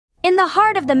the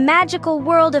heart of the magical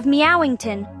world of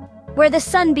Meowington, where the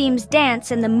sunbeams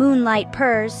dance and the moonlight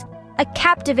purrs, a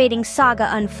captivating saga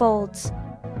unfolds.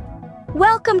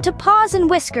 Welcome to Paws and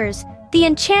Whiskers, the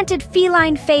Enchanted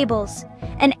Feline Fables,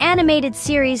 an animated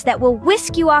series that will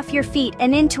whisk you off your feet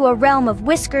and into a realm of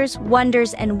whiskers,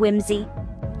 wonders, and whimsy.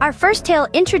 Our first tale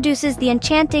introduces the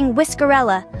enchanting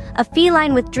Whiskerella, a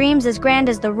feline with dreams as grand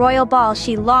as the royal ball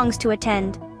she longs to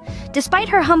attend. Despite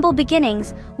her humble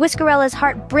beginnings, Whiskerella's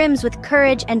heart brims with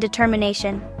courage and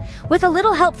determination. With a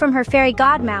little help from her fairy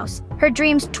godmouse, her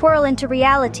dreams twirl into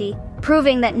reality,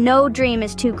 proving that no dream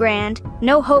is too grand,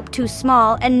 no hope too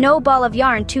small, and no ball of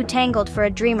yarn too tangled for a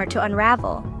dreamer to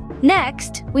unravel.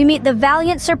 Next, we meet the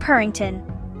valiant Sir Purrington,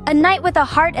 a knight with a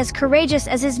heart as courageous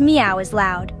as his meow is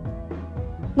loud.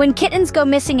 When kittens go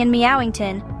missing in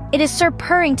Meowington, it is Sir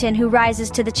Purrington who rises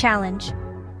to the challenge.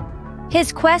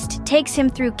 His quest takes him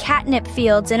through catnip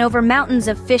fields and over mountains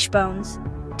of fish bones,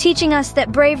 teaching us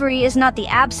that bravery is not the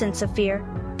absence of fear,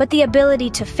 but the ability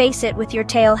to face it with your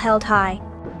tail held high.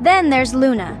 Then there's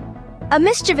Luna, a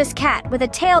mischievous cat with a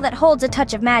tail that holds a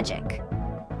touch of magic.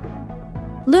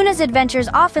 Luna's adventures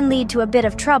often lead to a bit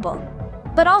of trouble,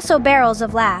 but also barrels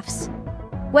of laughs.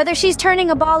 Whether she's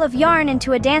turning a ball of yarn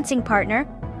into a dancing partner,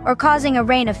 or causing a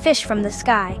rain of fish from the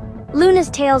sky, Luna's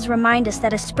tales remind us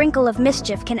that a sprinkle of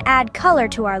mischief can add color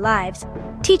to our lives,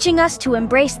 teaching us to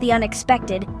embrace the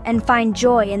unexpected and find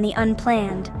joy in the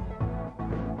unplanned.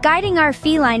 Guiding our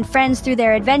feline friends through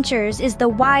their adventures is the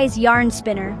wise yarn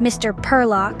spinner, Mr.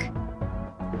 Purrlock.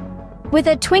 With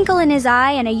a twinkle in his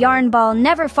eye and a yarn ball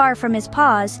never far from his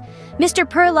paws, Mr.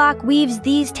 Purrlock weaves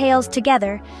these tales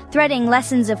together, threading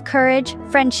lessons of courage,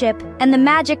 friendship, and the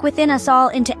magic within us all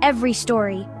into every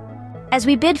story. As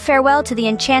we bid farewell to the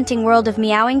enchanting world of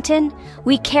Meowington,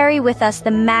 we carry with us the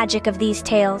magic of these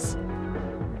tales.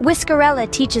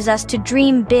 Whiskerella teaches us to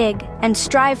dream big and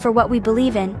strive for what we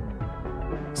believe in.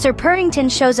 Sir Purrington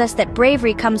shows us that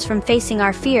bravery comes from facing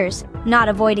our fears, not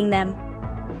avoiding them.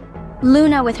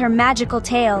 Luna, with her magical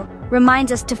tail,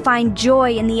 reminds us to find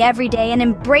joy in the everyday and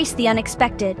embrace the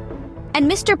unexpected.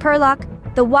 And Mr. Purrlock,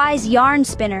 the wise yarn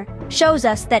spinner, shows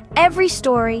us that every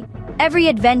story, every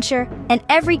adventure, and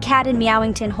every cat in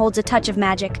Meowington holds a touch of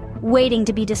magic, waiting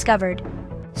to be discovered.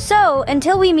 So,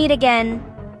 until we meet again,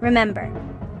 remember,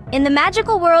 in the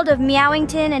magical world of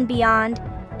Meowington and beyond,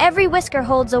 every whisker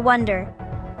holds a wonder,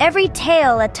 every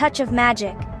tale a touch of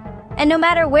magic. And no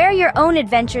matter where your own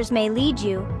adventures may lead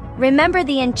you, remember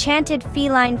the enchanted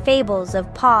feline fables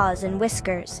of Paws and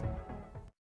Whiskers.